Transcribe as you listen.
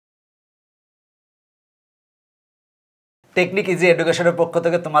Technique easy এডুকেশনের পক্ষ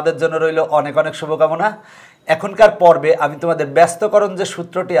থেকে তোমাদের জন্য রইল অনেক অনেক শুভকামনা। এখনকার পর্বে আমি তোমাদের ব্যস্তকরণ যে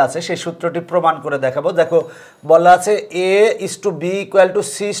সূত্রটি আছে সেই সূত্রটি প্রমাণ করে দেখাবো। দেখো বলা আছে A/B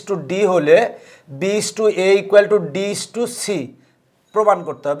 = C/D হলে B/A = D/C প্রমাণ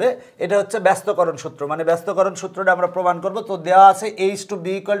করতে হবে। এটা হচ্ছে ব্যস্তকরণ সূত্র, মানে ব্যস্তকরণ সূত্রটা আমরা প্রমাণ করব। তো দেওয়া আছে A/B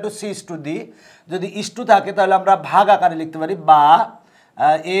 = C/D, যদি ইস্টু থাকে তাহলে আমরা ভাগ আকারে লিখতে পারি, বা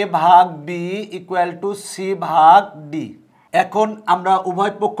A/B = C/D। এখন আমরা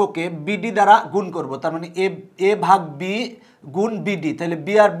উভয় পক্ষকে BD দ্বারা গুণ করব, তার মানে A/B গুণ BD, তাহলে B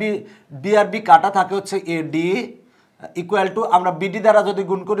আর B কাটা থাকে হচ্ছে AD = আমরা BD দ্বারা যদি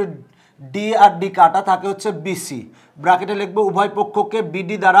গুণ করি D আর D কাটা থাকে হচ্ছে BC। ব্র্যাকেটে লিখব উভয় পক্ষকে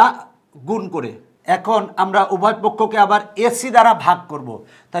BD দ্বারা গুণ করে। এখন আমরা উভয় পক্ষকে আবার AC দ্বারা ভাগ করব,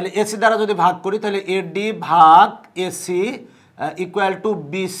 তাহলে AC দ্বারা যদি ভাগ করি তাহলে AD ভাগ AC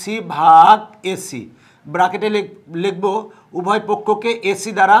 = BC ভাগ AC। ব্র্যাকেটে লিখব উভয় পক্ষকে AC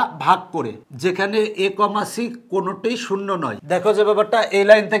দ্বারা ভাগ করে, যেখানে A, C কোনোটাই শূন্য নয়। দেখো যে ব্যাপারটা, এই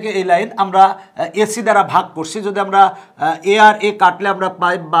লাইন থেকে এই লাইন আমরা AC দ্বারা ভাগ করছি। যদি আমরা A আর A কাটলে আমরা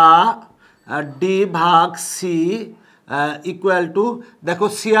পাই বা D ভাগ C = দেখো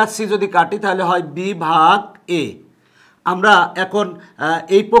C আর C যদি কাটি তাহলে হয় B ভাগ A। আমরা এখন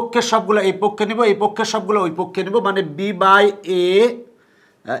এই পক্ষের সবগুলো এই পক্ষে নিব, এই পক্ষের সবগুলো ওই পক্ষে নিব, মানে B/A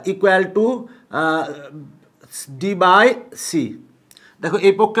 = D/C। দেখো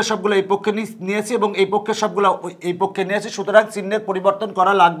এই পক্ষের সবগুলো এই পক্ষে নিয়েছি এবং এই পক্ষের সবগুলো এই পক্ষে নিয়েছি, সুতরাং চিহ্নের পরিবর্তন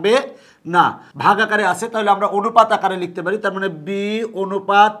করা লাগবে না, ভাগ আকারে আছে। তাহলে আমরা অনুপাত আকারে লিখতে পারি, তার মানে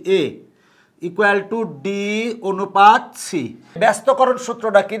B/A = D/C। ব্যস্তকরণ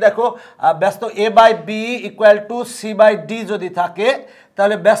সূত্রটা কি দেখো, ব্যস্ত A/B = C/D যদি থাকে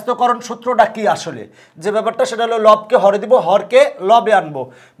তাহলে ব্যস্তকরণ সূত্রটা কি আসলে যে ব্যাপারটা, সেটা হলো লবকে হরে দিব, হরকে লবে আনবো।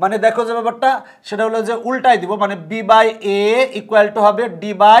 মানে দেখো যে ব্যাপারটা সেটা হলো যে উল্টাই দিব, মানে B/A = হবে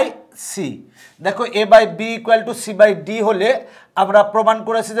D/C। দেখো A/B = C/D হলে আমরা প্রমাণ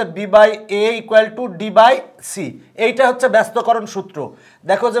করেছি যে B/A = D/C। এইটা হচ্ছে ব্যস্তকরণ সূত্র।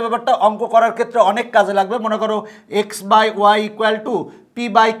 দেখো যে ব্যাপারটা অঙ্ক করার ক্ষেত্রে অনেক কাজে লাগবে। মনে করো X/Y =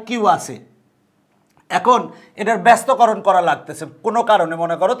 P/Q আছে, এখন এটার ব্যস্তকরণ করা লাগতেছে কোনো কারণে,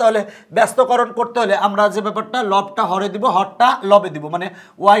 মনে করো, তাহলে ব্যস্তকরণ করতে হলে আমরা যে ব্যাপারটা লবটা হরে দিব, হরটা লবে দিব, মানে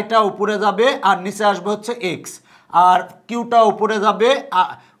ওয়াইটা উপরে যাবে আর নিচে আসবে হচ্ছে X, আর কিউটা উপরে যাবে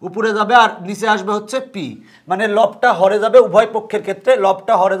আর নিচে আসবে হচ্ছে P, মানে লবটা হরে যাবে উভয় পক্ষের ক্ষেত্রে,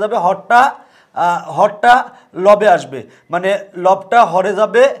 লবটা হরে যাবে, হরটা লবে আসবে, মানে লবটা হরে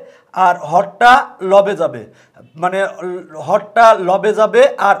যাবে আর হরটা লবে যাবে, মানে হরটা লবে যাবে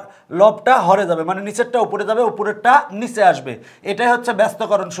আর লবটা হরে যাবে, মানে নিচেরটা উপরে যাবে, উপরেরটা নিচে আসবে। এটাই হচ্ছে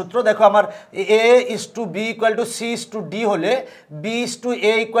ব্যস্তকরণ সূত্র। দেখো আমার A/B = C/D হলে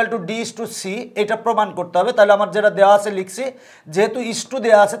B/A = D/C এটা প্রমাণ করতে হবে। তাহলে আমার যেটা দেওয়া আছে লিখছি, যেহেতু ইস্টু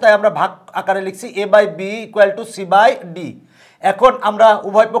দেওয়া আছে তাই আমরা ভাগ আকারে লিখছি A/B = C/D। এখন আমরা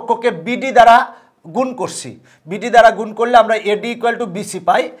উভয় পক্ষকে BD দ্বারা গুণ করছি, BD দ্বারা গুণ করলে আমরা AD = BC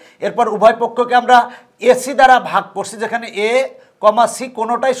পাই। এরপর উভয় পক্ষকে আমরা AC দ্বারা ভাগ করছি, যেখানে A, C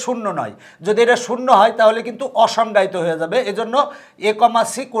কোনোটাই শূন্য নয়। যদি এটা শূন্য হয় তাহলে কিন্তু অসংজ্ঞায়িত হয়ে যাবে, এজন্য A,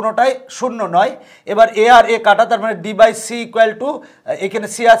 C কোনোটাই শূন্য নয়। এবার A আর A কাটা, তার মানে D/C = এখানে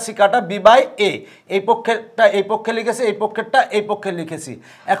C আর C কাটা B/A। এই পক্ষেরটা এই পক্ষে লিখেছি, এই পক্ষেরটা এই পক্ষে লিখেছি।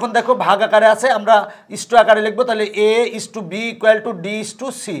 এখন দেখো ভাগ আকারে আছে, আমরা ইস্টু আকারে লিখবো, তাহলে A/B =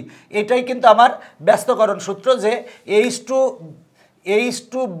 D/C। এটাই কিন্তু আমার ব্যস্তকরণ সূত্র, যে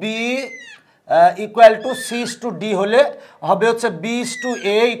A/B = C/D হলে হবে হচ্ছে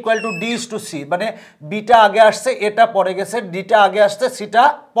B/A = D/C, মানে বিটা আগে আসছে, এটা পরে গেছে, ডিটা আগে আসছে, সিটা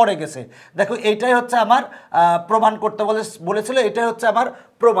পরে গেছে। দেখো এইটাই হচ্ছে আমার প্রমাণ করতে বলেছিল, এটাই হচ্ছে আমার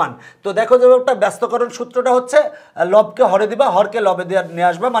প্রমাণ। তো দেখো যে একটা ব্যস্তকরণ সূত্রটা হচ্ছে লবকে হরে দিবা, হরকে লবে দিয়ে নিয়ে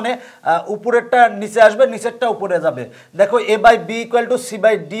আসবে, মানে উপরেরটা নিচে আসবে, নিচেরটা উপরে যাবে। দেখো A/B =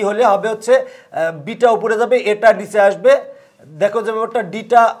 C/D হলে হবে হচ্ছে বিটা উপরে যাবে, এটা নিচে আসবে, দেখো যে ব্যাপারটা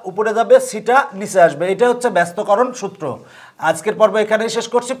ডিটা উপরে যাবে, সিটা নিচে আসবে। এটা হচ্ছে ব্যস্তকরণ সূত্র। আজকের পর্ব এখানেই শেষ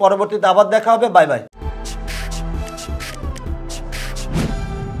করছি, পরবর্তীতে আবার দেখা হবে। Bye bye.